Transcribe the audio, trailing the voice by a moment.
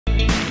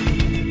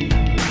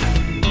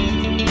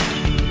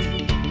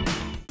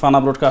ፋና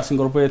ብሮድካስቲንግ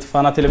ኮርፖሬት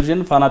ፋና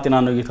ቴሌቪዥን ፋና ጤና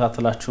ነው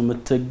እየተከታተላችሁ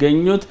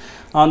የምትገኙት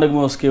አሁን ደግሞ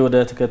እስኪ ወደ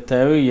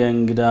ተከታዩ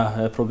የእንግዳ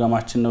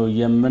ፕሮግራማችን ነው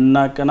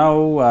የምናቀናው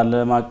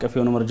ዓለም አቀፍ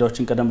የሆኑ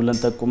መረጃዎችን ቀደም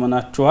ብለን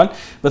ተቆመናችኋል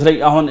በተለይ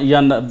አሁን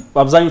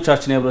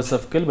አብዛኞቻችን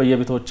የህብረተሰብ ክፍል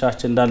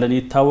በየቤቶቻችን እንዳለን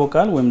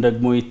ይታወቃል ወይም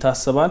ደግሞ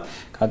ይታሰባል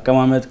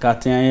ከአቀማመጥ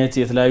ከአተኛኘት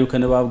የተለያዩ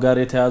ከንባብ ጋር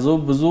የተያዙ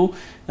ብዙ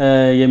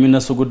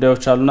የሚነሱ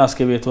ጉዳዮች አሉና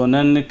እስከ ቤት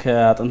ሆነን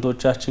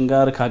ከአጥንቶቻችን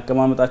ጋር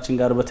ከአቀማመጣችን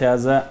ጋር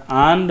በተያያዘ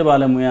አንድ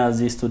ባለሙያ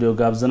እዚህ ስቱዲዮ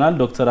ጋብዘናል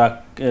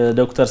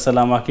ዶክተር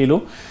ሰላም አኪሉ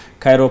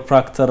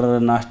ካይሮፕራክተር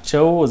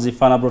ናቸው እዚህ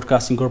ፋና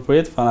ብሮድካስቲንግ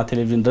ኮርፖሬት ፋና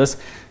ቴሌቪዥን ድረስ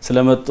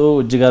ስለመጡ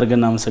እጅግ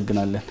አድርገን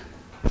እናመሰግናለን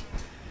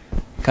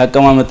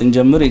ከአቀማመጥ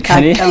እንጀምር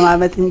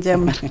ከአቀማመጥ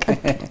እንጀምር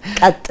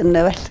ቀጥ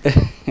እንበል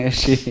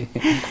እሺ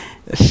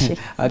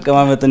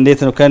አቀማመጥ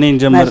እንዴት ነው ከኔ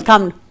እንጀምር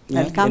መልካም ነው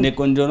እኔ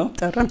ቆንጆ ነው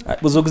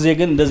ብዙ ጊዜ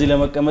ግን እንደዚህ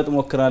ለመቀመጥ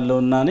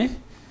ሞክራለሁና እኔ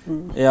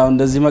ያው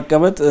እንደዚህ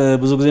መቀመጥ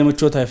ብዙ ጊዜ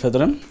ምቾት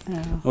አይፈጥርም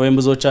ወይም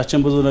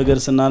ብዙዎቻችን ብዙ ነገር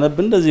ስናነብ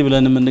እንደዚህ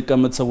ብለን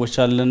የምንቀመጥ ሰዎች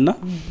አለና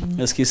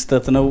እስኪ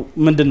ስተት ነው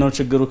ምንድነው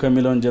ችግሩ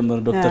ከሚለው እንጀምር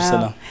ዶክተር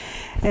ሰላም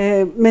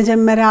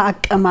መጀመሪያ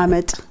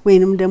አቀማመጥ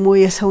ወይንም ደግሞ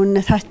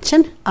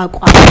የሰውነታችን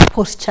አቋም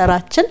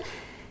ፖስቸራችን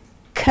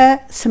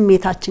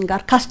ከስሜታችን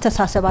ጋር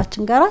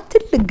ካስተሳሰባችን ጋር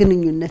ትልቅ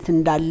ግንኙነት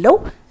እንዳለው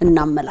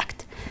እናመላክት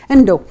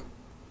እንደው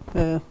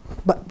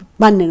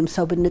ማንንም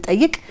ሰው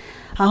ብንጠይቅ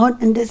አሁን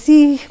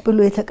እንደዚህ ብሎ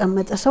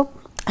የተቀመጠ ሰው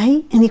አይ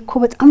እኔ እኮ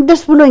በጣም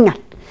ደስ ብሎኛል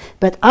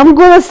በጣም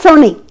ጎበዝ ሰው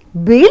ነኝ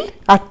ቢል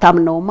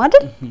አታምነውም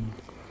አይደል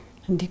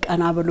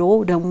እንዲቀና ብሎ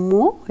ደግሞ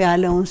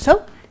ያለውን ሰው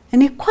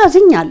እኔ እኮ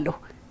አዝኛለሁ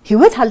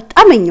ህይወት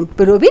አልጣመኝም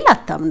ብሎ ቢል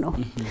አታምነው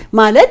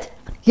ማለት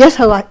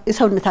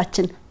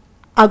የሰውነታችን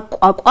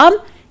አቋቋም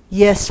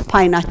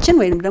የስፓይናችን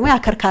ወይንም ደግሞ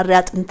ያከርካሪ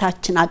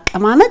አጥንታችን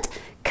አቀማመጥ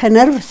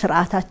ከነርቭ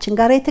ስርዓታችን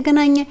ጋር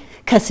የተገናኘ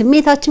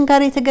ከስሜታችን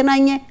ጋር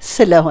የተገናኘ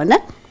ስለሆነ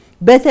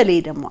በተለይ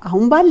ደግሞ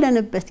አሁን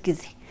ባለንበት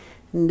ጊዜ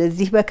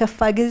እንደዚህ በከፋ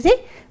ጊዜ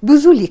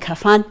ብዙ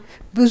ሊከፋን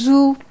ብዙ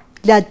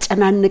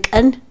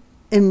ሊያጨናንቀን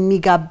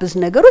የሚጋብዝ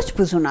ነገሮች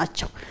ብዙ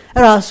ናቸው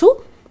ራሱ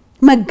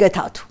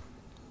መገታቱ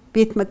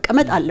ቤት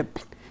መቀመጥ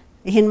አለብን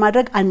ይሄን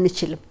ማድረግ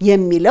አንችልም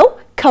የሚለው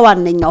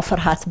ከዋነኛው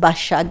ፍርሃት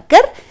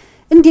ባሻገር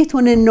እንዴት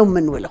ሆነን ነው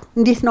ምንውለው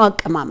እንዴት ነው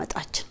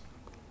አቀማመጣችን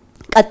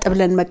ቀጥ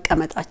ብለን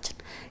መቀመጣችን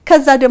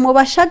ከዛ ደግሞ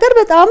ባሻገር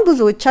በጣም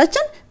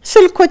ብዙዎቻችን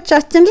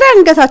ስልኮቻችን ላይ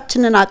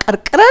አንገታችንን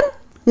አቀርቅረን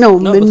ነው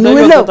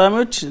ምንውለው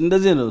በጣምዎች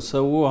እንደዚህ ነው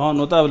ሰው አሁን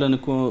ወጣ ብለን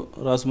እኮ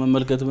ራስ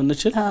መመልከት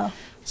ብንችል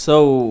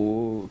ሰው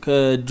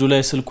ከእጁ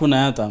ላይ ስልኩን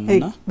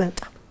አያጣምና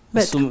በጣም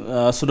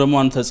እሱ ደግሞ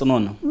አንተ ተጽኖ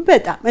ነው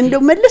በጣም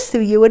እንደው መልስ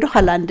ብዬ ወደ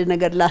ኋላ አንድ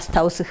ነገር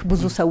ላስታውስህ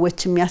ብዙ ሰዎች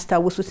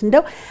የሚያስታውሱት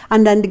እንደው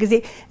አንዳንድ ጊዜ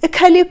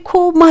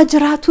እከሌኮ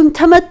ማጅራቱን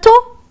ተመቶ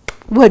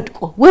ወድቆ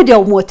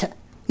ወዲያው ሞተ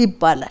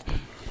ይባላል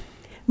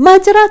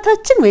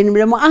ማጅራታችን ወይንም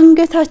ደግሞ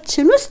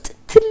አንገታችን ውስጥ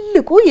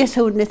ትልቁ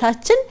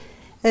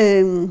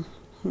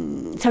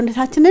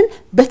ሰውነታችንን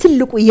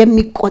በትልቁ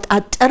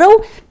የሚቆጣጠረው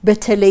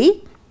በተለይ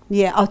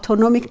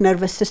የአውቶኖሚክ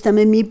ነርቨስ ሲስተም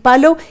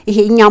የሚባለው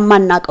ይሄኛ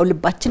ማናቀው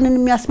ልባችንን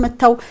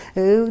የሚያስመታው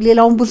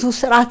ሌላውን ብዙ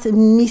ስርዓት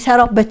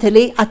የሚሰራው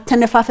በተለይ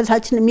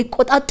አተነፋፈሳችን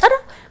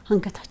የሚቆጣጠረው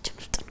አንገታችን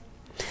ውስጥ ነው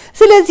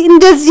ስለዚህ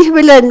እንደዚህ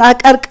ብለን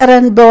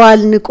አቀርቅረን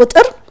በዋልን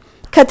ቁጥር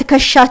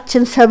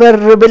ከትከሻችን ሰበር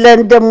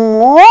ብለን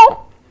ደግሞ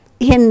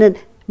ይሄንን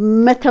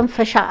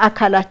መተንፈሻ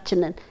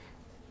አካላችንን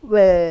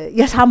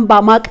የሳምባ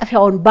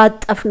ማቀፊያውን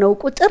ባጠፍነው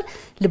ቁጥር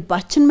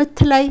ልባችን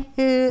ምትላይ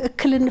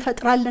እክል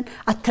እንፈጥራለን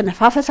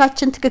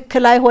አተነፋፈሳችን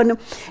ትክክል አይሆንም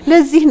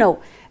ለዚህ ነው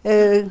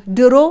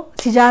ድሮ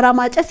ሲጃራ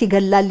ማጨስ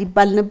ይገላል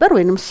ይባል ነበር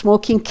ወይንም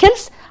ስሞኪንግ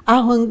ኪልስ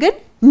አሁን ግን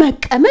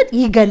መቀመጥ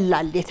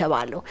ይገላል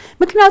የተባለው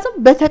ምክንያቱም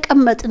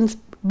በተቀመጥን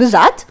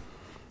ብዛት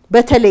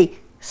በተለይ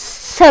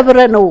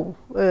ሰብረነው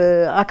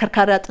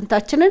አከርካሪ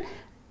አጥንታችንን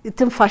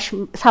ትንፋሽ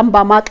ሳምባ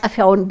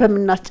ማቀፊያውን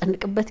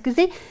በመናስጨንቅበት ጊዜ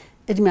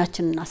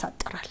እድሜያችንን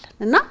እናሳጥራለን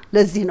እና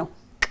ለዚህ ነው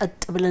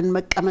ቀጥ ብለን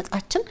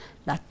መቀመጣችን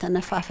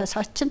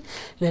ለተነፋፈሳችን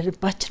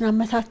ለልባችን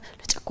አመታት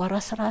ለጨጓራ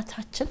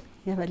ስርዓታችን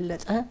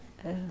የበለጠ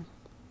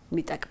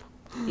የሚጠቅመው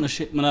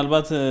እሺ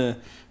ምናልባት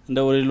እንደ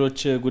ወሬሎች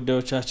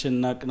ጉዳዮቻችን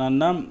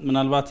ናቅናና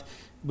ምናልባት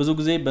ብዙ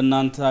ጊዜ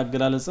በእናንተ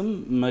አገላለጽም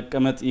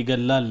መቀመጥ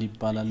ይገላል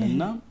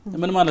ይባላልና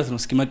ምን ማለት ነው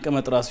እስኪ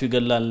መቀመጥ ራሱ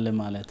ይገላል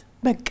ማለት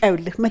በቃ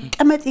ይልህ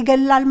መቀመጥ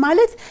ይገላል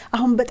ማለት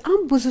አሁን በጣም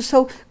ብዙ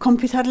ሰው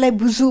ኮምፒውተር ላይ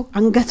ብዙ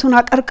አንገቱን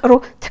አቀርቅሮ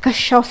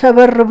ተከሻው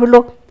ሰበር ብሎ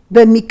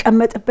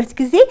በሚቀመጥበት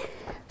ጊዜ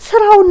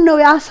ስራውን ነው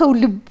ያ ሰው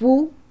ልቡ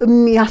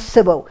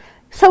የሚያስበው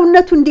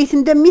ሰውነቱ እንዴት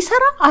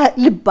እንደሚሰራ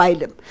ልብ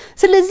አይልም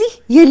ስለዚህ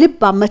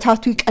የልብ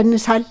አመታቱ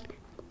ይቀንሳል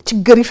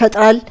ችግር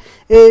ይፈጥራል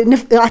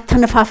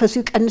አተነፋፈሱ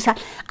ይቀንሳል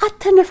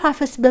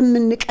አተነፋፈስ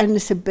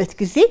በመንቀንስበት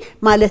ጊዜ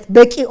ማለት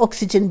በቂ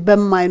ኦክሲጅን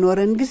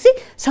በማይኖረን ጊዜ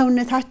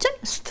ሰውነታችን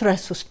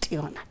ስትረስ ውስጥ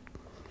ይሆናል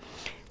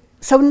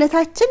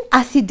ሰውነታችን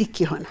አሲዲክ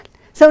ይሆናል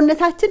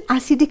ሰውነታችን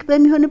አሲዲክ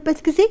በሚሆንበት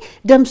ጊዜ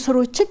ደም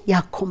ስሮችን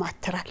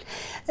ያኮማትራል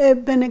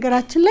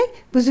በነገራችን ላይ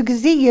ብዙ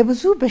ጊዜ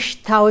የብዙ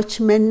በሽታዎች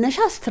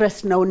መነሻ ስትረስ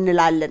ነው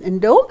እንላለን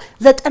እንደው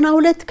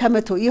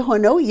 92%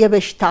 የሆነው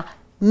የበሽታ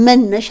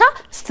መነሻ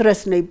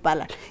ስትረስ ነው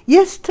ይባላል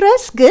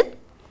የስትረስ ግን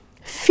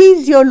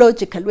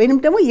ፊዚዮሎጂካል ወይንም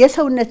ደግሞ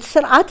የሰውነት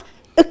ስርዓት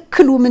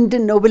እክሉ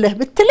ምንድነው ብለህ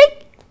ብትለኝ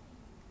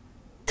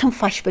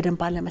ትንፋሽ በደንብ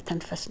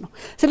ባለመተንፈስ ነው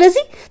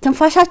ስለዚህ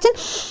ትንፋሻችን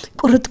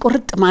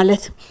ቁርጥ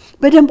ማለት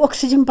በደንብ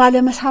ኦክሲጅን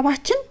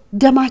ባለመሳባችን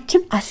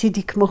ደማችን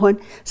አሲዲክ መሆን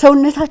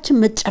ሰውነታችን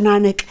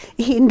መጨናነቅ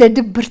ይሄ እንደ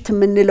ድብርት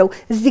ምንለው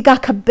እዚህ ጋር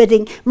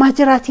ከበደኝ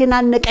ማጅራቴን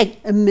አነቀኝ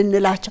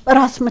ምንላቸው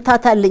ራስ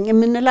መታታለኝ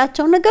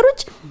ምንላቸው ነገሮች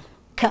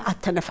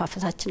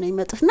ከአተነፋፈሳችን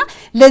ይመጡና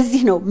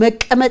ለዚህ ነው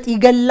መቀመጥ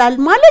ይገላል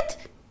ማለት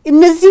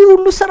እነዚህ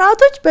ሁሉ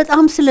ስርዓቶች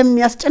በጣም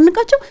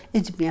ስለሚያስጨንቃቸው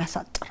እድሜ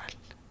ያሳጥራል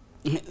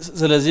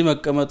ስለዚህ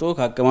መቀመጡ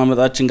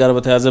ከአቀማመጣችን ጋር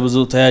በተያያዘ ብዙ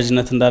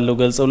ተያያዥነት እንዳለው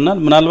ገልጸውናል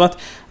ምናልባት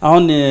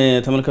አሁን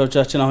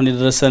ተመልካቾቻችን አሁን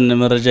የደረሰን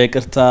መረጃ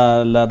ይቅርታ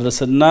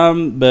ላድርስና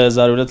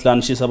በዛሬው ዕለት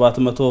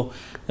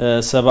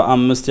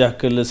ለ1775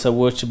 ያክል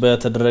ሰዎች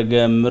በተደረገ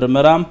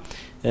ምርመራ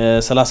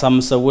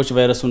 35 ሰዎች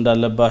ቫይረሱ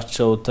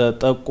እንዳለባቸው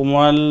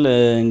ተጠቁሟል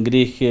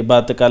እንግዲህ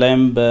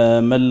በአጠቃላይም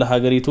በመላ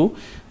ሀገሪቱ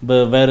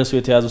በቫይረሱ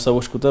የተያዙ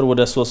ሰዎች ቁጥር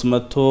ወደ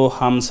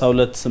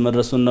 352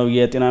 መድረሱን ነው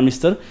የጤና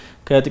ሚኒስቴር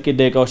ከጥቂት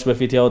ደቂቃዎች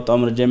በፊት ያወጣው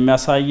መረጃ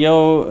የሚያሳየው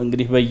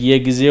እንግዲህ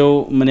በየጊዜው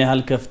ምን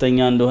ያህል ከፍተኛ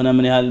እንደሆነ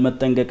ምን ያህል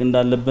መጠንቀቅ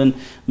እንዳለብን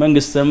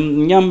መንግስትም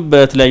እኛም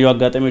በተለያዩ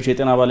አጋጣሚዎች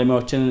የጤና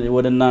ባለሙያዎችን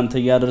ወደናንተ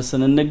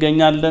ያደርሰን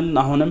እንገኛለን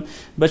አሁንም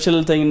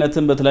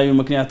በችልተኝነትም በተለያዩ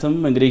ምክንያትም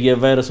እንግዲህ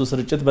የቫይረሱ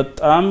ስርጭት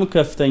በጣም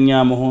ከፍተኛ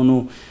መሆኑ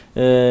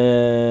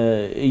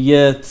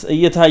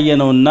እየታየ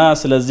ነውና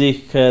ስለዚህ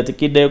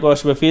ከጥቂት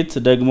ደቂቃዎች በፊት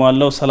ደግሞ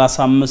አለው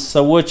 35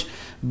 ሰዎች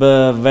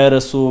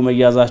በቫይረሱ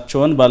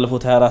መያዛቸውን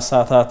ባለፉት 24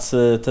 ሰዓታት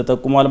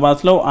ተጠቁሟል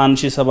ማለት ነው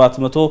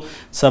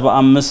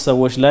 1775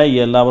 ሰዎች ላይ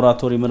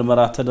የላቦራቶሪ ምርመራ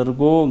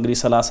ተደርጎ እንግዲህ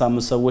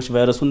 35 ሰዎች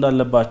ቫይረሱ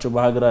እንዳለባቸው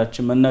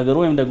በሀገራችን መነገሩ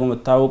ወይም ደግሞ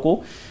መታወቁ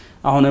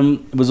አሁንም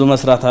ብዙ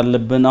መስራት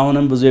አለብን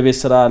አሁንም ብዙ የቤት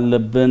ስራ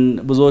አለብን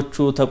ብዙዎቹ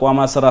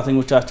ተቋማት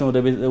ሰራተኞቻቸው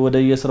ወደ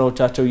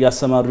የስራዎቻቸው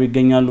ያሰማሩ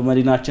ይገኛሉ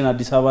መዲናችን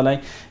አዲስ አበባ ላይ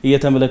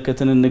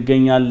እየተመለከትን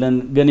እንገኛለን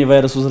ግን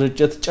የቫይረሱ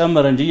ስርጭት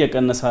ጨመረ እንጂ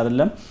የቀነሰ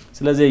አይደለም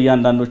ስለዚህ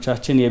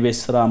ያንዳንዶቻችን የቤት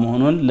ስራ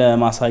መሆኑን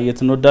ለማሳየት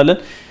እንወዳለን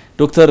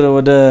ዶክተር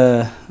ወደ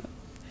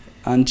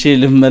አንቺ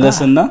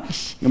ልመለስና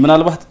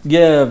ምናልባት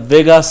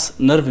የቬጋስ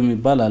ነርቭ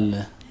የሚባል አለ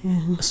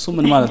እሱ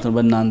ምን ማለት ነው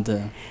በእናንተ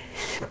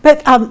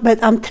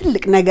በጣም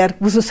ትልቅ ነገር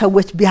ብዙ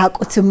ሰዎች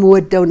ቢያቁት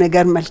ወደው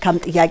ነገር መልካም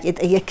ጥያቄ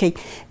ጠየከኝ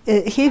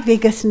ይሄ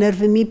ቬጋስ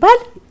ነርቭ የሚባል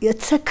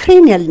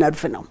የክሬኒያል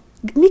ነርቭ ነው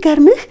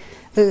የሚገርምህ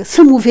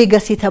ስሙ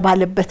ቬጋስ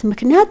የተባለበት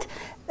ምክንያት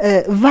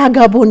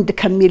ቫጋቦንድ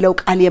ከሚለው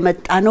ቃል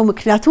የመጣ ነው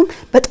ምክንያቱም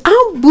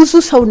በጣም ብዙ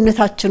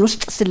ሰውነታችን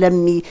ውስጥ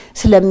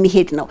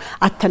ስለሚሄድ ነው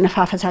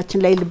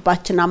አተነፋፈሳችን ላይ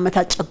ልባችን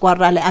አመታች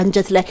ጨጓራ ላይ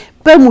አንጀት ላይ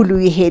በሙሉ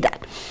ይሄዳል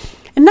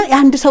እና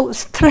አንድ ሰው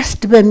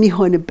ስትሬስድ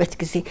በሚሆንበት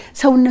ጊዜ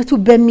ሰውነቱ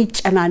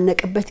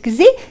በሚጨናነቅበት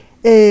ጊዜ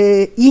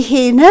ይሄ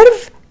ነርቭ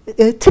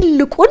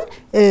ትልቁን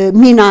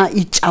ሚና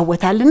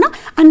ይጫወታልና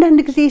አንዳንድ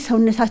ጊዜ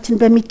ሰውነታችን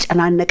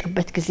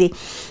በሚጨናነቅበት ጊዜ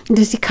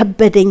እንደዚህ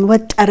ከበደኝ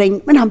ወጠረኝ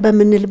ምናም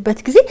በመንልበት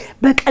ጊዜ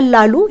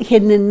በቀላሉ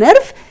ይሄንን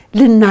ነርቭ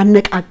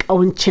ልናነቃቃው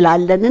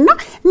እንችላለንና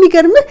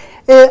የሚገርም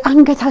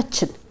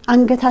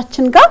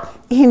አንገታችን ጋር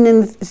ይሄንን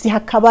እዚህ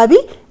አካባቢ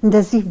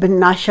እንደዚህ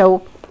ብናሸው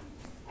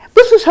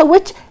ብዙ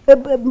ሰዎች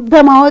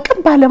በማወቅም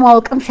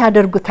ባለማወቅም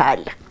ሲያደርጉት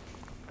አለ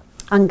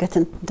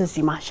አንገትን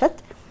እንደዚህ ማሸት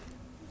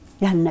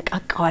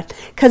ያነቃቃዋል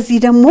ከዚህ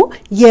ደግሞ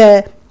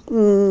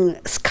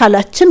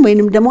የስካላችን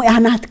ወይንም ደግሞ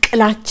ያናት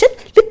ቅላችን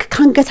ልክ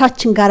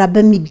ካንገታችን ጋራ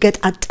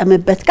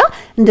በሚገጣጠምበት ጋር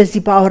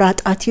እንደዚህ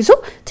ባውራጣት ይዞ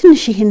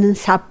ትንሽ ይሄንን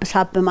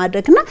ሳብ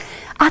ማድረግና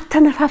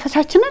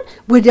አተነፋፈሳችንን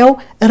ወዲያው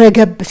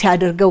ረገብ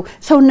ሲያደርገው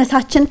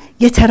ሰውነታችን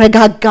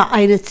የተረጋጋ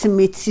አይነት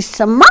ስሜት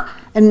ሲሰማ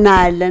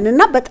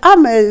እናያለንና በጣም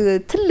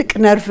ትልቅ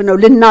ነርቭ ነው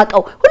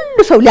ልናቀው ሁሉ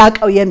ሰው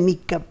ሊያቀው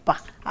የሚገባ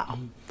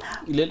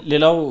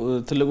ሌላው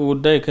ትልቁ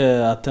ጉዳይ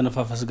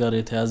ከአተነፋፈስ ጋር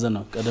የተያዘ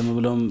ነው ቀደም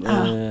ብሎም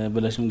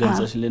ብለሽም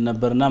ገልጸሽልን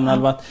ነበርና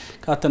ምናልባት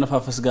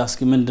ከአተነፋፈስ ጋር እስኪ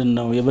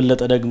ምንድነው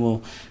የበለጠ ደግሞ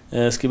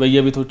እስኪ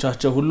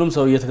በየቤቶቻቸው ሁሉም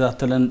ሰው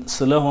እየተከታተለን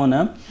ስለሆነ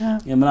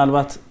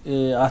ምናልባት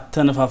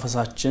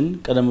አተነፋፈሳችን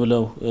ቀደም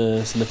ብለው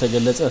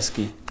ስለተገለጸ እስኪ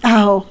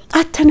አዎ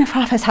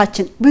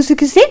አተነፋፈሳችን ብዙ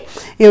ጊዜ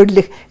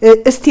ይኸውልህ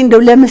እስቲ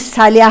እንደው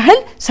ለምሳሌ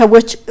ያህል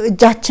ሰዎች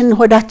እጃችን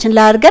ሆዳችን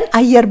ላይ አድርገን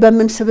አየር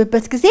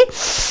በመንስብበት ጊዜ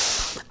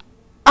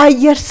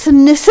አየር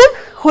ስንስብ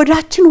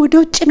ሆዳችን ወደ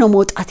ውጭ ነው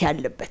መውጣት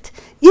ያለበት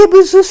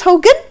የብዙ ሰው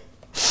ግን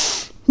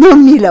ነው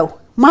የሚለው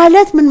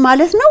ማለት ምን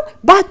ማለት ነው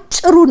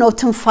ባጭሩ ነው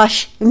ትንፋሽ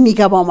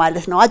የሚገባው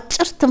ማለት ነው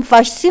አጭር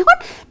ትንፋሽ ሲሆን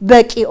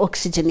በቂ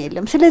ኦክሲጅን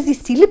የለም ስለዚህ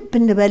እስቲ ልብ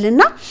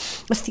እንበልና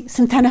እስቲ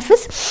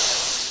ስንተነፍስ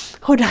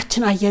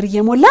ሆዳችን አየር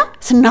እየሞላ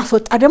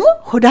ስናስወጣ ደግሞ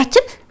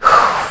ሆዳችን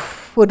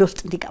ወደ ውስጥ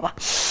እንዲገባ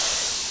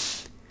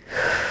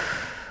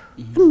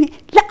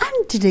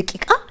ለአንድ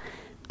ደቂቃ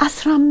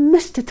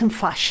 15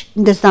 ትንፋሽ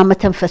እንደዛ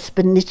መተንፈስ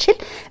ብንችል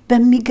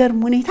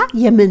በሚገርም ሁኔታ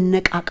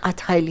የመነቃቃት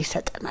ኃይል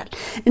ይሰጠናል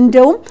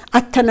እንደውም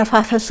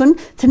አተነፋፈሱን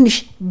ትንሽ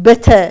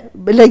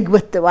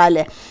በለይወት ባለ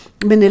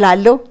ምን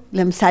ይላለው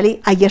ለምሳሌ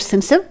አየር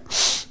ስንስብ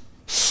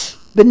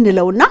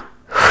ብንለውና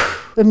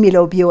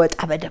የሚለው ቢወጣ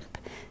በደንብ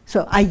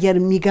አየር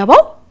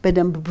የሚገባው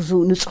በደንብ ብዙ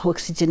ንጹህ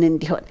ኦክሲጅን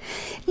እንዲሆን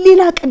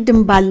ሌላ ቀድም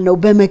ባልነው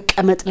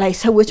በመቀመጥ ላይ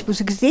ሰዎች ብዙ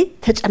ጊዜ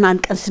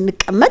ተጨናንቀን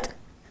ስንቀመጥ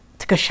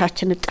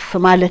ትከሻችን ጥፍ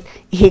ማለት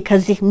ይሄ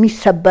ከዚህ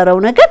የሚሰበረው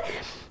ነገር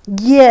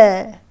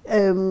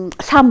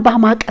የሳምባ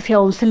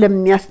ማቀፊያውን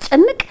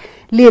ስለሚያስጨንቅ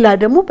ሌላ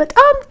ደግሞ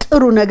በጣም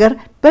ጥሩ ነገር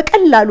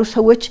በቀላሉ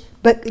ሰዎች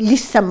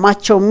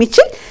ሊሰማቸው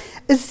የሚችል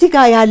እዚህ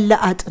ጋር ያለ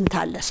አጥንት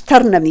አለ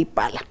ስተርነም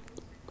ይባላል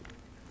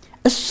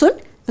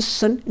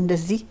እሱን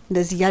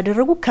እንደዚህ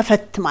ያደረጉ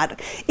ከፈት ማድረግ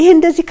ይሄ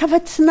እንደዚህ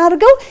ከፈት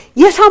ስናርገው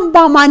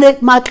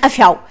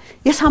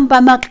የሳምባ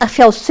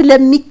ማቀፊያው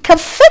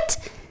ስለሚከፈት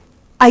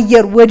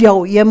አየር ወዲያው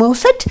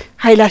የመውሰድ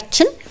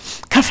ኃይላችን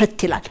ከፈት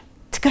ይላል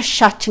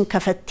ትከሻችን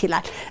ከፈት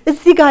ይላል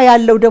እዚህ ጋር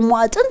ያለው ደግሞ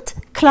አጥንት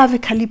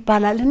ክላቪከል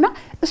ይባላልና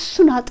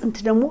እሱን አጥንት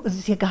ደግሞ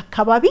እዚህ ጋር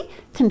አካባቢ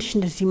ትንሽ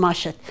እንደዚህ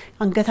ማሸት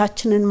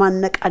አንገታችንን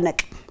ማነቃነቅ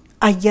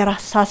አየር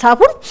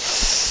አሳሳቡን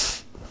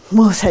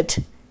መውሰድ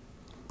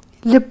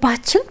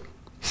ልባችን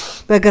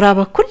በግራ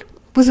በኩል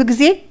ብዙ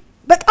ጊዜ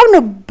በጣም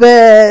ነው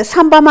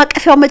በሳምባ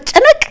ማቀፊያው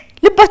መጨነቅ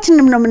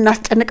ልባችንንም ነው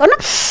የምናስጨንቀውና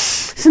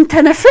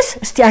ስንተነፍስ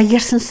እስቲ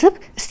አየር ስንስብ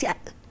እስቲ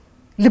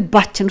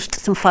ልባችን ውስጥ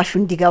ትንፋሹ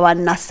እንዲገባ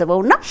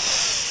እናስበውና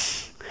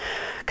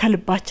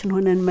ከልባችን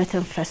ሆነን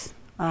መተንፈስ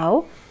አዎ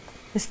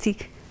እስቲ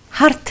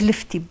ሃርት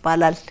ሊፍት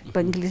ይባላል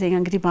በእንግሊዘኛ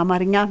እንግዲህ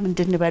በአማርኛ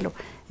ምንድን እንበለው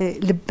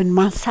ልብን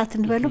ማንሳት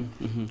እንበለው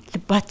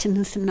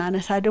ልባችንን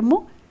ስናነሳ ደግሞ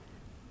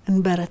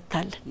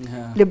እንበረታለን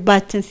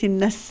ልባችን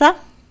ሲነሳ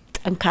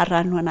ጠንካራ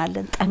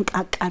እንሆናለን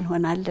ጠንቃቃ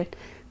እንሆናለን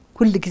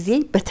ሁሉ ጊዜ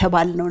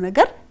በተባልነው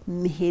ነገር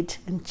መሄድ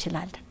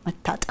እንችላለን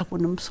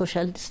መታጠቡንም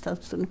ሶሻል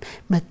ዲስታንሱንም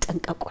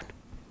መጠንቀቁን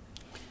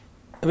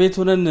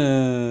ቤቱንን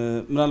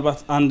ምናልባት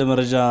አንድ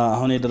መረጃ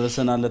አሁን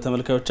የደረሰን አለ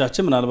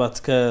ተመልካዮቻችን ምናልባት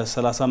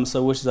ከ35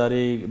 ሰዎች ዛሬ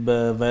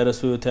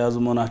በቫይረሱ የተያዙ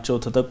መሆናቸው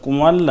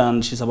ተጠቁሟል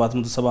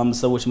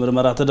 1775 ሰዎች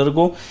ምርመራ ተደርጎ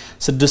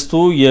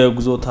 6ቱ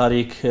የጉዞ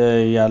ታሪክ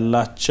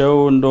ያላቸው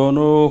እንደሆኑ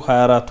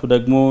 24ቱ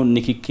ደግሞ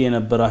ንክኪ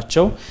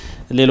የነበራቸው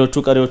ሌሎቹ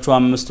ቀሪዎቹ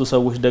 5ቱ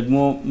ሰዎች ደግሞ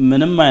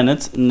ምንም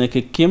አይነት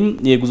ንክኪም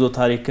የጉዞ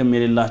ታሪክም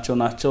የሌላቸው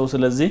ናቸው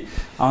ስለዚህ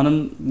አሁንም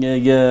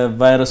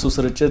የቫይረሱ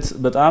ስርጭት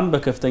በጣም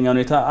በከፍተኛ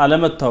ሁኔታ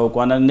አለመታወቁ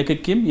አንድ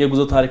ንክኪም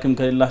የጉዞ ታሪክም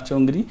ከሌላቸው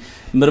እንግዲህ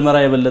ምርመራ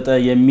የበለጠ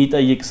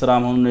የሚጠይቅ ስራ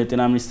መሆኑን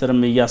የጤና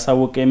ሚኒስቴርም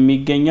እያሳወቀ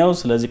የሚገኘው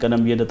ስለዚህ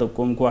ቀደም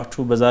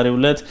እየተጠቆምኳችሁ በዛሬው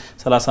ዕለት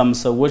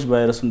 35 ሰዎች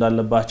ቫይረሱ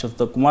እንዳለባቸው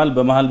ተጠቁሟል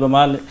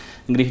በመሃል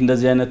እንግዲህ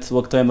እንደዚህ አይነት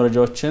ወቅታዊ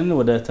መረጃዎችን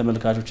ወደ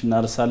ተመልካቾች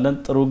እናርሳለን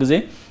ጥሩ ጊዜ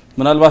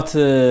ምናልባት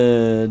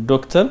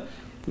ዶክተር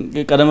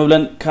ቀደም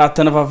ብለን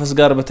ከአተነፋፈስ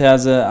ጋር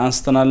በተያያዘ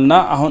አንስተናልና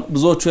አሁን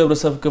ብዙዎቹ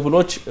የህብረተሰብ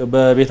ክፍሎች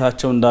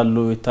በቤታቸው እንዳሉ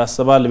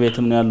ይታሰባል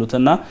ቤትም ነው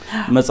ያሉትና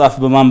መጻፍ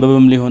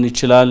በማንበብም ሊሆን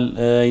ይችላል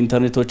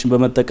ኢንተርኔቶችን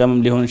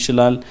በመጠቀምም ሊሆን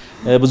ይችላል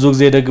ብዙ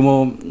ጊዜ ደግሞ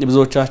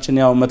ብዙዎቻችን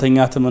ያው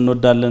መተኛትም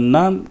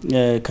እንወዳለንና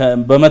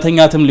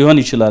በመተኛትም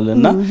ሊሆን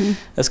ይችላልና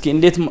እስኪ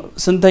እንዴት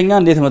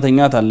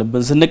መተኛት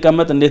አለብን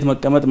ስንቀመጥ እንዴት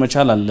መቀመጥ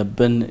መቻል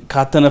አለብን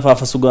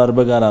ከአተነፋፈሱ ጋር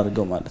በጋራ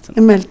አድርገው ማለት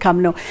ነው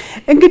መልካም ነው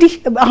እንግዲህ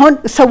አሁን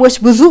ሰዎች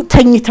ብዙ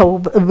ተኝተው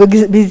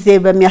ቢዜ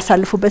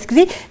በሚያሳልፉበት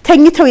ጊዜ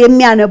ተኝተው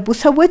የሚያነቡ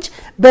ሰዎች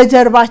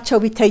በጀርባቸው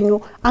ቢተኙ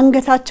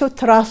አንገታቸው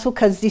ትራሱ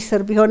ከዚህ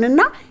ስር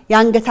ቢሆንና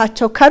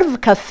ያንገታቸው ከርቭ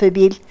ከፍ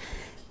ቢል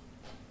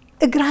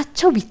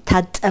እግራቸው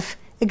ቢታጠፍ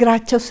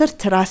እግራቸው ስር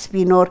ትራስ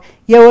ቢኖር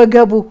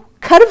የወገቡ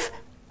ከርቭ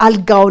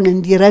አልጋውን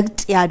እንዲረግጥ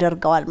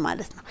ያደርጋል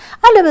ማለት ነው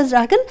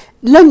አለበዛ ግን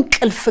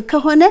ለንቅልፍ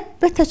ከሆነ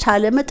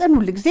በተቻለ መጠን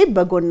ሁሉ ጊዜ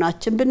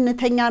በጎናችን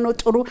ብንተኛ ነው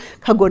ጥሩ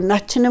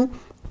ከጎናችንም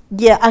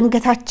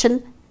የአንገታችን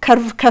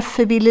ከርቭ ከፍ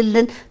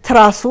ቢልልን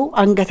ትራሱ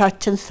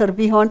አንገታችን ስር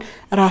ቢሆን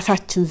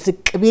ራሳችን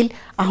ዝቅ ቢል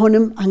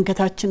አሁንም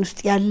አንገታችን ውስጥ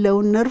ያለው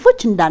ነርቮች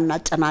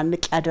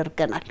እንዳናጨናንቅ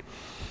ያደርገናል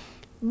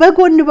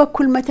በጎን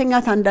በኩል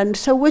መተኛት አንዳንድ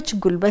ሰዎች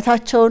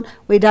ጉልበታቸውን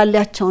ወይ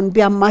ዳሌያቸውን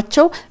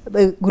ቢያማቸው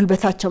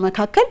ጉልበታቸው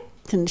መካከል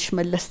ትንሽ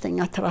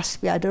መለስተኛ ትራስ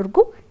ቢያደርጉ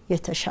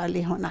የተሻለ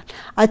ይሆናል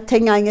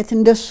አተኛኘት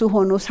እንደሱ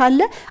ሆኖ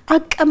ሳለ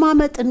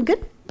አቀማመጥን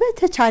ግን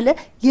በተቻለ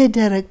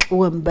የደረቅ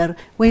ወንበር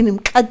ወይንም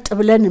ቀጥ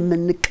ብለን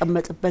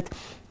የምንቀመጥበት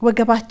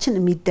ወገባችን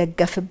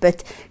የሚደገፍበት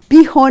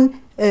ቢሆን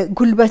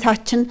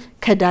ጉልበታችን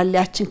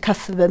ከዳሌያችን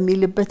ከፍ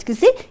በሚልበት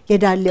ጊዜ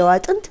የዳሌው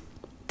አጥንት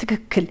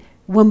ትክክል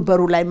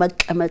ወንበሩ ላይ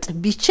መቀመጥ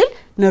ቢችል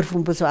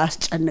ነርቭን ብዙ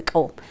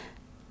አያስጨንቀውም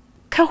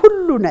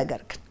ከሁሉ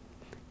ነገር ግን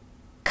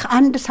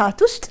ከአንድ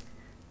ሰዓት ውስጥ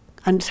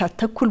አንድ ሰዓት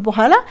ተኩል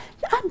በኋላ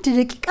ለአንድ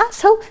ደቂቃ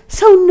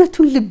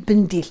ሰውነቱን ልብ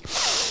እንዲል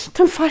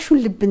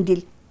ትንፋሹን ልብ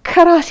እንዲል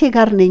ከራሴ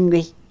ጋር ነኝ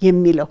ወይ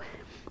የሚለው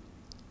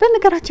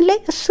በነገራችን ላይ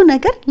እሱ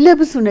ነገር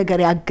ለብዙ ነገር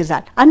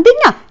ያግዛል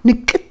አንደኛ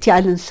ንቅት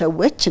ያለን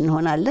ሰዎች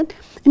እንሆናለን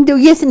እንደው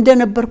የት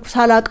እንደነበርኩ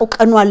ሳላቀው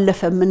ቀኑ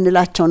አለፈ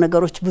ምንላቸው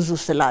ነገሮች ብዙ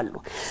ስላሉ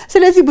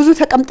ስለዚህ ብዙ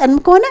ተቀምጠንም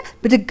ከሆነ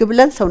ብድግ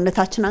ብለን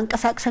ሰውነታችን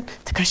አንቀሳቅሰን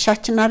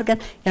ትከሻችን አድርገን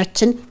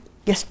ያችን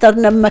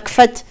የስተርነም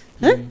መክፈት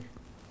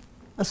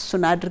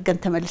እሱን አድርገን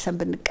ተመልሰን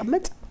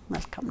ብንቀመጥ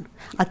መልካም ነው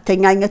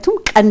አተኛኘቱም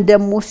ቀን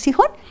ደሞ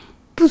ሲሆን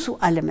ብዙ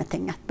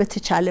አለመተኛት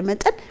በተቻለ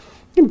መጠን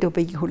እንደው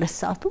በየ2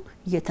 ሰዓቱ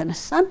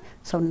እየተነሳን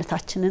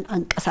ሰውነታችንን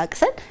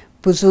አንቀሳቅሰን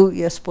ብዙ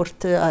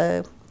የስፖርት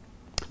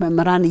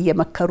መመራን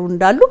እየመከሩ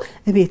እንዳሉ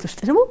ቤት ውስጥ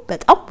ደግሞ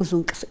በጣም ብዙ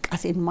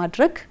እንቅስቃሴን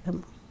ማድረግ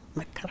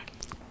መከራል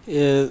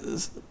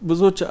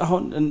ብዙዎች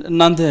አሁን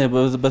እናንተ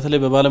በተለይ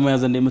በባለሙያ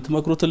ዘንድ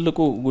የምትመክሩ ትልቁ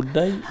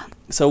ጉዳይ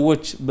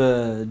ሰዎች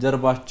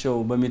በጀርባቸው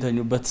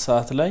በሚተኙበት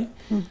ሰዓት ላይ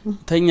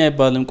ተኛ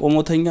ይባልን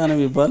ቆሞተኛ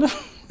ነው ይባላል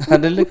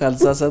አይደለ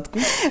ካልሳሳትኩ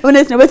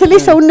እውነት ነው በተለይ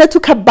ሰውነቱ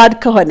ከባድ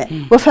ከሆነ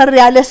ወፈር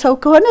ያለ ሰው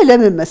ከሆነ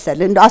ለምን መሰለ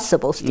እንደው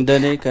አስበው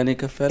እንደኔ ከኔ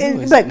ከፈለ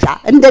ወይስ በቃ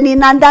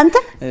እንደኔና እንዳንተ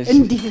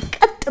እንዲህ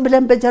ቀጥ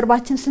ብለን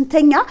በጀርባችን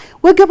ስንተኛ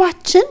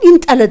ወገባችን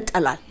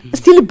ይንጠለጠላል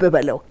እስቲ ልብ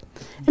በለው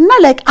እና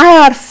ላይክ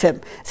አያርፍም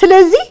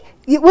ስለዚህ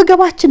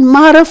ወገባችን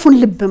ማረፉን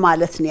ልብ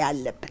ማለት ነው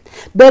ያለብን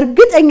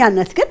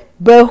በእርግጠኛነት ግን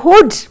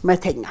በሆድ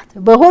መተኛት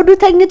በሆዱ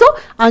ተኝቶ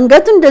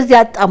አንገቱ እንደዚህ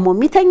አጣሞ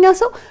የሚተኛ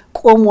ሰው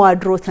ቆሞ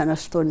አድሮ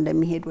ተነስቶ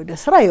እንደሚሄድ ወደ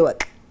ስራ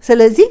ይወቅ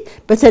ስለዚህ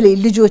በተለይ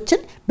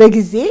ልጆችን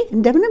በጊዜ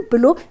እንደምንም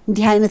ብሎ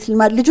እንዲህ አይነት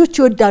ልጆች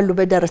ይወዳሉ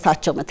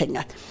በደረታቸው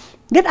መተኛት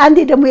ግን አንዴ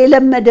ደግሞ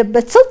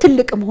የለመደበት ሰው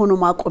ትልቅ መሆኑ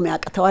ማቆም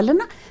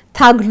ያቀተዋልና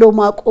ታግሎ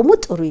ማቆሙ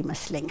ጥሩ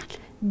ይመስለኛል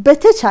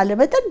በተቻለ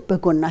መጠን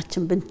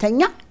በጎናችን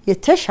ብንተኛ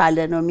የተሻለ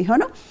ነው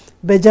የሚሆነው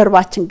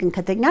በጀርባችን ግን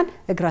ከተኛን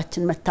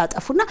እግራችን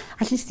መታጠፉና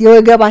አትሊስት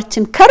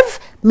የወገባችን ከርቭ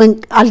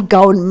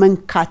አልጋውን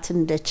መንካት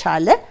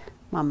እንደቻለ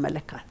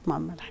ማመለካት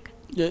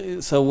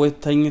ሰዎች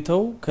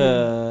ተኝተው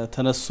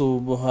ከተነሱ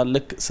በኋላ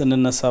ልክ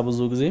ስንነሳ ብዙ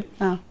ጊዜ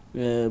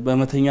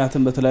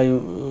በመተኛትን በተለያዩ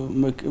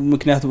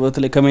ምክንያት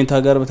በተለይ ከመኝታ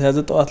ጋር በተያዘ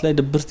ጠዋት ላይ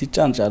ድብርት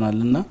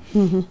ይጫንጫናልና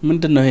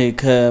ምንድነው ይሄ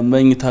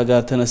ከመኝታ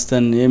ጋር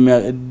ተነስተን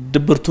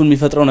ድብርቱን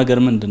የሚፈጥረው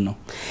ነገር ምንድነው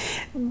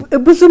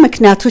ብዙ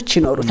ምክንያቶች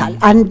ይኖሩታል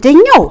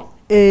አንደኛው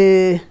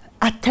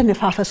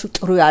አተነፋፈሱ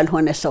ጥሩ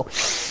ያልሆነ ሰው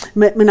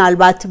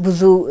ምናልባት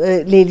ብዙ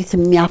ሌሊት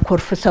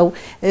የሚያኮርፍ ሰው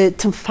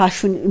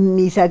ትንፋሹን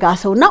የሚዘጋ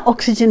ሰውና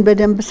ኦክሲጅን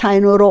በደንብ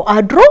ሳይኖረው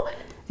አድሮ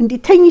እንዲ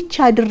ተኝቻ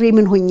አድሬ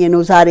ምን ሆኜ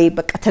ነው ዛሬ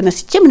በቃ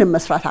ተነስቼ ምንም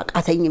መስራት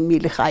አቃተኝ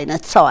የሚልህ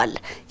አይነት ሰው አለ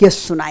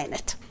የሱን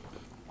አይነት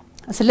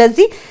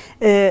ስለዚህ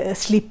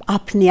ስሊፕ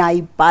አፕኒያ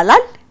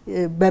ይባላል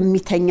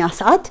በሚተኛ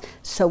ሰዓት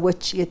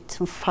ሰዎች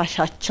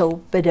የትንፋሻቸው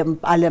በደንብ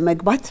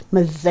አለመግባት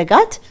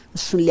መዘጋት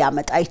እሱን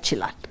ሊያመጣ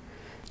ይችላል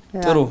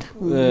ጥሩ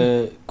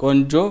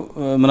ቆንጆ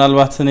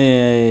ምናልባት እኔ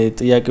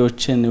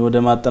ጥያቄዎችን ወደ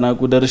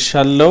ማጠናቁ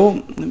ደርሻለሁ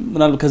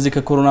ምናልባት ከዚህ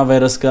ከኮሮና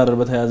ቫይረስ ጋር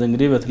በተያያዘ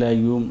እንግዲህ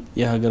በተለያዩ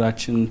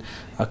የሀገራችን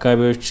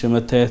አካባቢዎች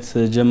መታየት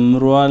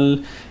ጀምሯል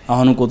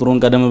አሁን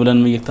ቁጥሩን ቀደም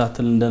ብለን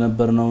መየታተል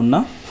እንደነበር ነውና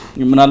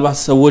ምናልባት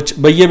ሰዎች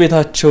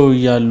በየቤታቸው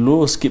ያሉ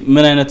እስኪ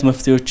ምን አይነት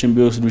መፍትሄዎችን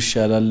ቢወስዱ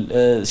ይሻላል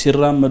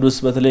ሲራመዱስ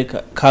በተለይ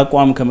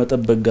ካቋም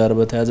ከመጠበቅ ጋር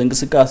በተያያዘ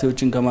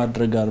እንቅስቃሴዎችን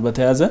ከማድረግ ጋር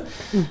በተያያዘ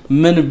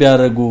ምን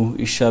ቢያረጉ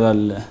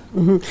ይሻላል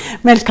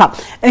መልካም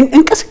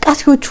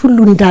እንቅስቃሴዎች ሁሉ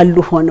እንዳሉ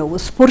ሆነው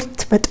ስፖርት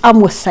በጣም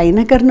ወሳኝ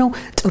ነገር ነው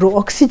ጥሩ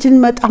ኦክሲጅን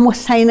በጣም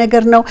ወሳኝ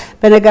ነገር ነው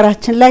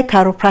በነገራችን ላይ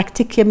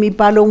ካይሮፕራክቲክ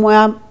የሚባለው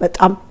ሙያ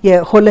በጣም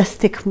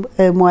የሆሊስቲክ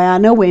ሙያ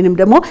ነው ወይንም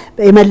ደግሞ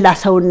የመላ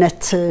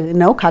ሰውነት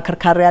ነው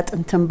ካከርካሪ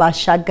አጥንትን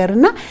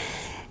ባሻገርና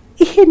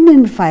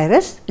ይሄንን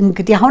ቫይረስ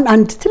እንግዲህ አሁን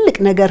አንድ ትልቅ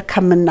ነገር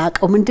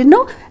ከመናቀው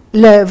ምንድነው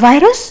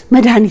ለቫይረስ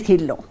መድኃኒት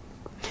የለውም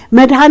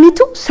መድኃኒቱ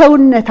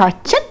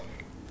ሰውነታችን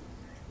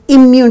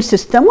ኢሚዩን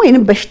ሲስተም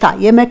ወይንም በሽታ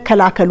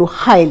የመከላከሉ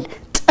ኃይል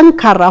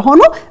ጠንካራ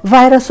ሆኖ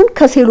ቫይረሱን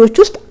ከሴሎች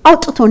ውስጥ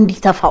አውጥቶ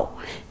እንዲተፋው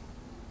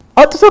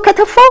አውጥቶ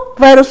ከተፋው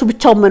ቫይረሱ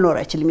ብቻው መኖር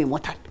አይችልም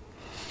ይሞታል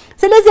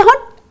ስለዚህ አሁን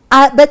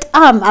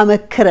በጣም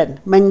አመክረን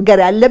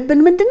መንገር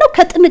ያለብን ምንድነው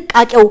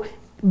ከጥንቃቄው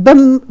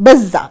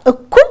በዛ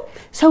እኩል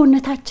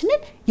ሰውነታችንን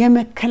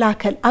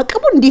የመከላከል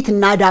አቅሙ እንዴት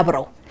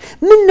እናዳብረው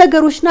ምን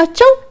ነገሮች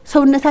ናቸው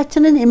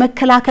ሰውነታችንን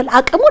የመከላከል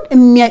አቅሙን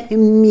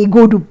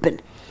የሚጎዱብን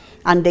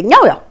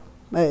አንደኛው ያው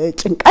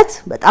ጭንቀት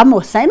በጣም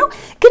ወሳኝ ነው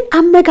ግን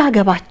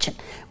አመጋገባችን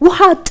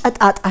ውሃ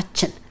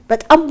አጠጣጣችን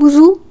በጣም ብዙ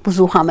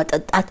ውሃ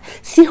መጠጣት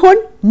ሲሆን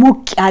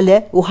ሞቅ ያለ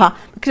ውሃ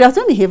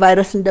ምክንያቱም ይሄ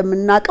ቫይረስ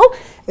እንደምናቀው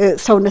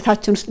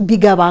ሰውነታችን ውስጥ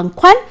ቢገባ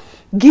እንኳን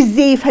ጊዜ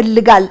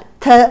ይፈልጋል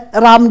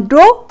ተራምዶ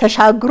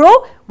ተሻግሮ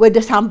ወደ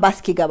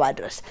ሳምባስኪ ገባ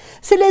ድረስ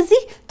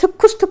ስለዚህ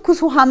ትኩስ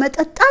ውሃ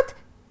መጠጣት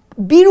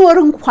ቢኖር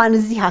እንኳን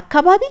እዚህ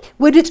አካባቢ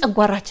ወደ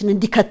ጨጓራችን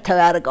እንዲከተው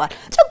ያርጋዋል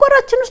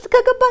ጨጓራችን ውስጥ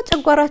ከገባ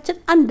ጨጓራችን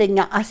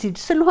አንደኛ አሲድ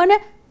ስለሆነ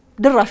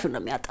ድራሹ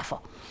ነው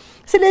የሚያጠፋው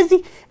ስለዚህ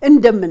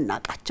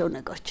እንደምናቃቸው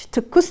ነገሮች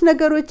ትኩስ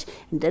ነገሮች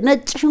እንደ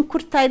ነጭ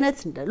ሽንኩርት አይነት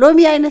እንደ ሎሚ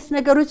አይነት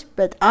ነገሮች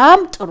በጣም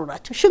ጥሩ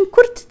ናቸው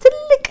ሽንኩርት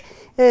ትልቅ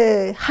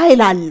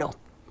ኃይል አለው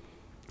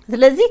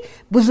ስለዚህ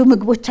ብዙ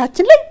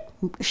ምግቦቻችን ላይ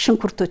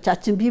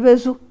ሽንኩርቶቻችን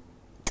ቢበዙ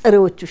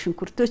ጥሬዎቹ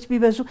ሽንኩርቶች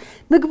ቢበዙ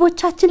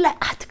ምግቦቻችን ላይ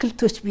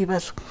አትክልቶች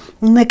ቢበዙ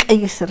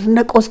ነቀይ ስር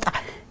ነቆስጣ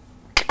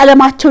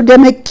ቀለማቸው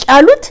ደመቅ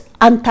ያሉት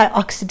አንታይ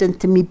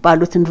ኦክሲደንት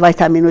የሚባሉትን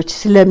ቫይታሚኖች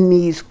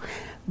ስለሚይዙ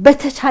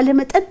በተቻለ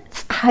መጠን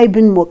ፀሐይ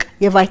ብንሞቅ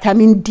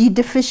የቫይታሚን ዲ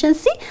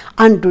ዲፊሽንሲ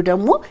አንዱ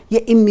ደግሞ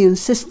የኢሚዩን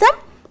ሲስተም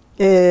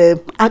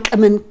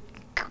አቅምን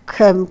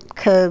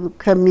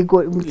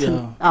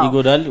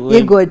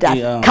ይጎዳል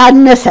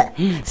ካነሰ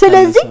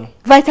ስለዚህ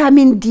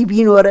ቫይታሚን ዲ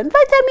ቢኖረን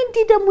ቫይታሚን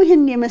ዲ ደግሞ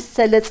ይሄን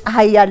የመሰለ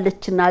ፀሐይ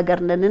ያለችና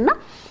ሀገርነንና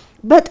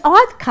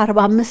በጣዋት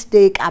ከ45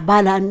 ደቂቃ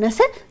ባላነሰ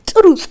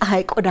ጥሩ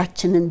ፀሐይ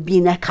ቆዳችንን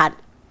ቢነካን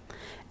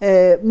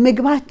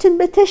ምግባችን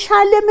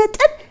በተሻለ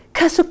መጠን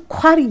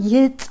ከስኳር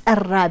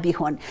የጸራ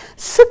ቢሆን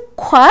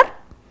ስኳር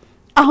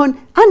አሁን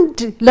አንድ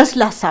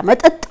ለስላሳ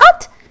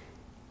መጠጣት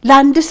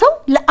ለአንድ ሰው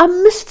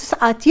ለ5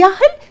 ሰዓት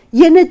ያህል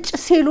የነጭ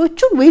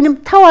ሴሎቹን ወይንም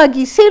ተዋጊ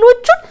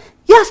ሴሎቹን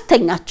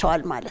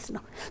ያስተኛቸዋል ማለት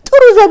ነው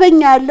ጥሩ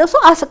ዘበኛ ያለው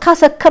ሰው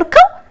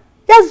ካሰከርከው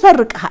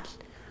ያዘርቀሃል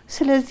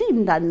ስለዚህ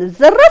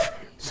እንዳንዘረፍ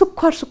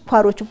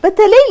ስኳሮች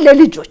በተለይ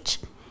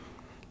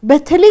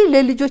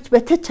ለልጆች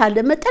በተቻለ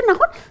መጠን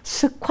አሁን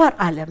ስኳር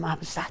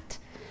አለማብዛት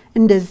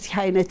እንደዚህ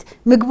አይነት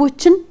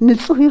ምግቦችን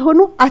ንጹህ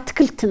የሆኑ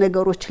አትክልት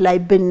ነገሮች ላይ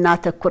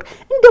ብናተኩር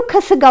እንደው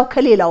ከስጋው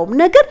ከሌላውም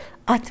ነገር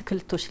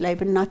አትክልቶች ላይ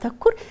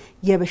ብናተኩር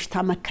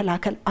የበሽታ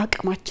መከላከል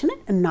አቅማችንን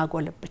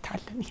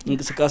እናጎለብታለን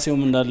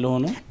እንቅስቃሴውም እንዳለ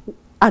ሆኖ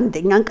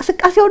አንደኛ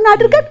እንቅስቃሴውን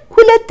አድርገን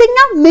ሁለተኛ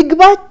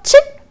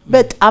ምግባችን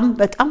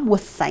በጣም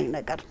ወሳኝ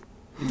ነገር ነው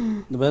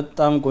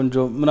በጣም ቆንጆ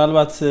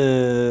ምናልባት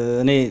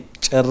እኔ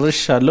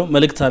ጨርሻለሁ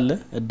መልእክት አለ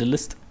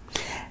እድልስት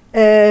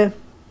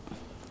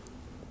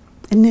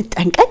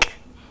እንጠንቀቅ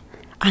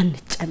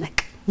አንጨነቅ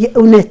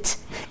የእውነት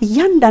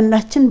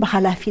እያንዳንዳችን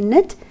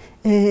በኃላፊነት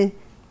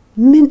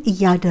ምን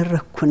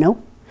እያደረኩ ነው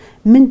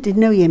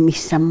ምንድነው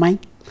የሚሰማኝ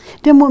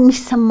ደግሞ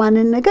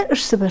የሚሰማንን ነገር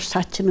እርስ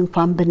በርሳችን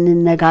እንኳን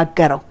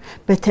ብንነጋገረው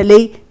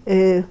በተለይ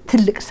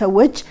ትልቅ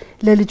ሰዎች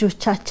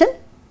ለልጆቻችን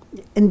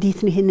እንዴት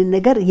ነው ይሄንን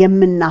ነገር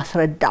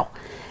የምናስረዳው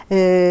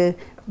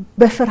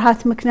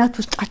በፍርሃት ምክንያት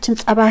ውስጣችን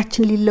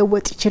ጸባያችን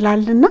ሊለወጥ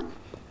ይችላልና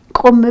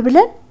ቆም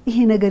ብለን ይሄ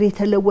ነገር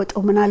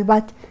የተለወጠው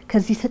ምናልባት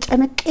ከዚህ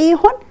ተጨነቀ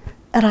ይሆን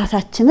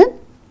ራሳችንን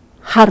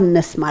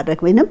ሃርነስ ማድረግ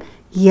ወይንም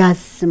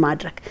ያዝ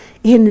ማድረግ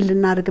ይሄን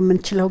ልናደርግ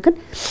የምንችለው ግን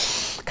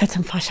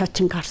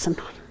ከትንፋሻችን ጋር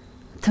ስንሆን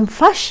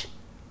ትንፋሽ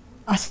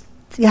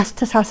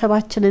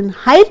ያስተሳሰባችንን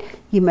ኃይል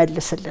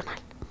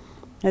ይመልስልናል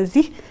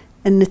ስለዚህ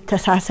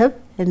እንተሳሰብ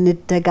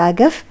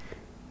እንደጋገፍ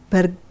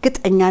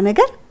በርግጠኛ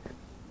ነገር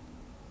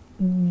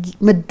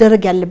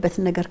መደረግ ያለበት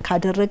ነገር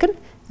ካደረግን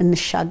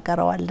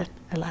እንሻገረዋለን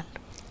እላለሁ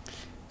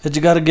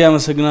እጅግ አድርጌ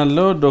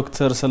አመሰግናለሁ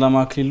ዶክተር ሰላም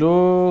አክሊሉ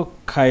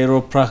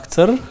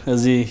ካይሮፕራክተር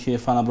እዚህ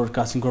የፋና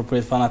ብሮድካስቲንግ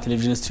ኮርፖሬት ፋና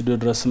ቴሌቪዥን ስቱዲዮ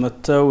ድረስ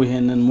መጥተው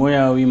ይሄንን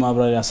ሙያዊ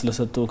ማብራሪያ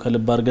ስለሰጡ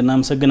ከልብ አድርገን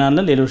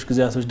እናመሰግናለን ሌሎች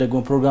ጊዜያቶች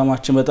ደግሞ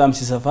ፕሮግራማችን በጣም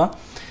ሲሰፋ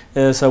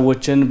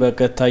ሰዎችን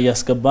በቀጥታ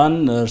ያስገባን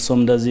እርሶም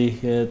እንደዚህ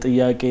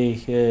ጥያቄ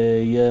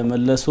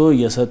የመለሱ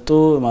እየሰጡ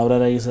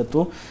ማብራሪያ እየሰጡ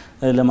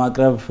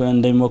ለማቅረብ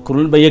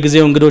እንደሚሞክሩን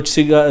በየጊዜው እንግዶች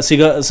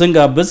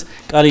ስንጋብዝ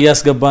ቃል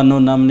ያስገባን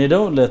ነውና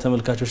ምንሄደው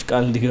ለተመልካቾች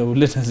ቃል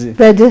እንዲገቡልን እዚህ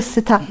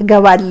በደስታ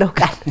ገባለሁ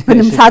ቃል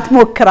ምንም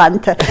ሳትሞክር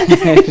አንተ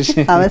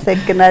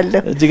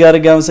አመሰግናለሁ እጅግ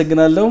አድርጌ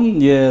አመሰግናለሁ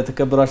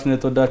የተከበራችሁና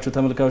የተወዳችሁ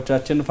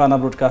ተመልካቾቻችን ፋና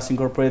ብሮድካስቲንግ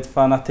ኮርፖሬት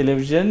ፋና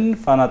ቴሌቪዥን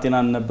ፋና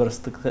ጤናን ነበር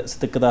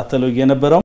ስትከታተሉ የነበረው